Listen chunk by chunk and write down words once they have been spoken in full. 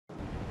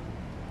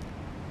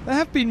There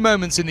have been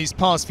moments in these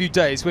past few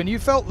days when you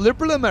felt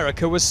liberal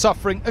America was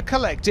suffering a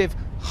collective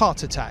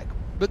heart attack.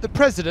 But the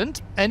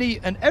president, any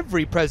and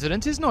every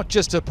president, is not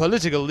just a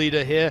political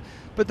leader here,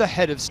 but the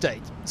head of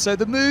state. So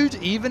the mood,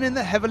 even in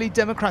the heavily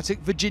Democratic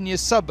Virginia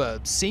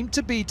suburbs, seemed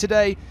to be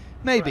today,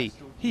 maybe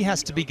he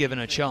has to be given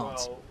a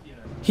chance.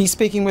 He's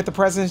speaking with the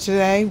president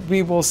today.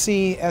 We will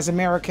see as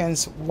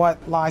Americans what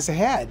lies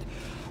ahead.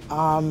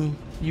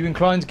 You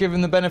inclined to give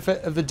him the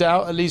benefit of the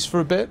doubt, at least for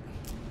a bit?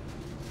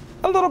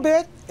 A little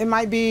bit. It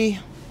might be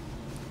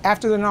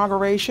after the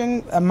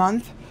inauguration, a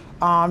month.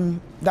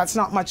 That's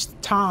not much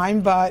time,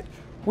 but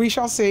we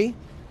shall see.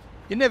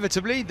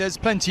 Inevitably, there's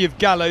plenty of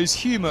gallows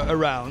humour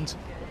around,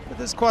 but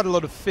there's quite a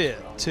lot of fear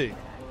too.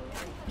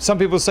 Some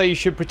people say you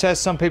should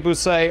protest, some people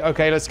say,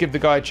 okay, let's give the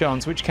guy a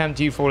chance. Which camp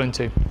do you fall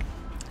into?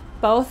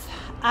 Both.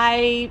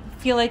 I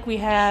feel like we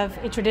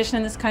have a tradition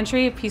in this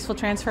country, a peaceful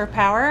transfer of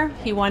power.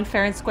 He won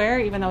fair and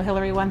square, even though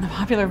Hillary won the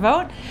popular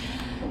vote.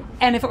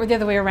 And if it were the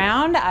other way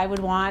around, I would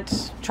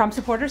want Trump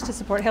supporters to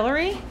support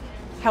Hillary.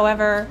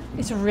 However,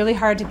 it's really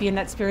hard to be in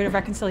that spirit of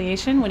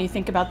reconciliation when you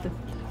think about the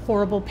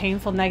horrible,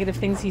 painful, negative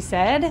things he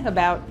said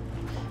about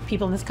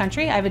people in this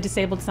country. I have a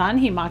disabled son.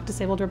 He mocked a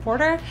disabled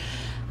reporter.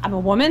 I'm a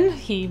woman.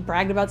 He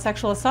bragged about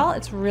sexual assault.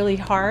 It's really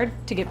hard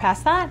to get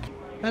past that.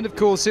 And of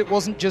course, it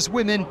wasn't just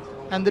women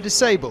and the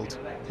disabled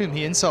whom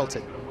he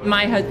insulted.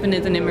 My husband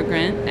is an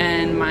immigrant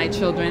and my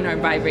children are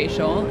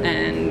biracial,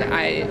 and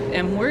I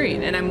am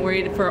worried. And I'm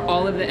worried for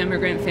all of the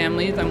immigrant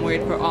families. I'm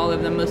worried for all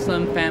of the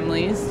Muslim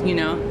families. You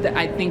know,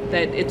 I think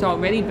that it's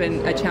already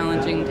been a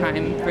challenging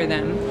time for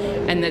them,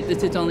 and that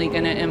this is only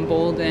going to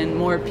embolden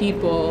more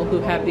people who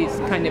have these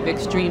kind of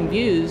extreme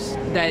views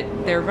that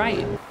they're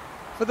right.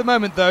 For the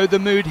moment, though, the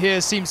mood here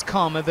seems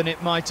calmer than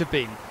it might have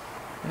been.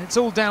 And it's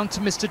all down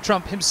to Mr.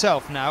 Trump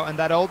himself now and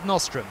that old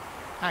nostrum.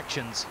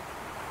 Actions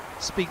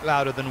speak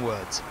louder than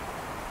words.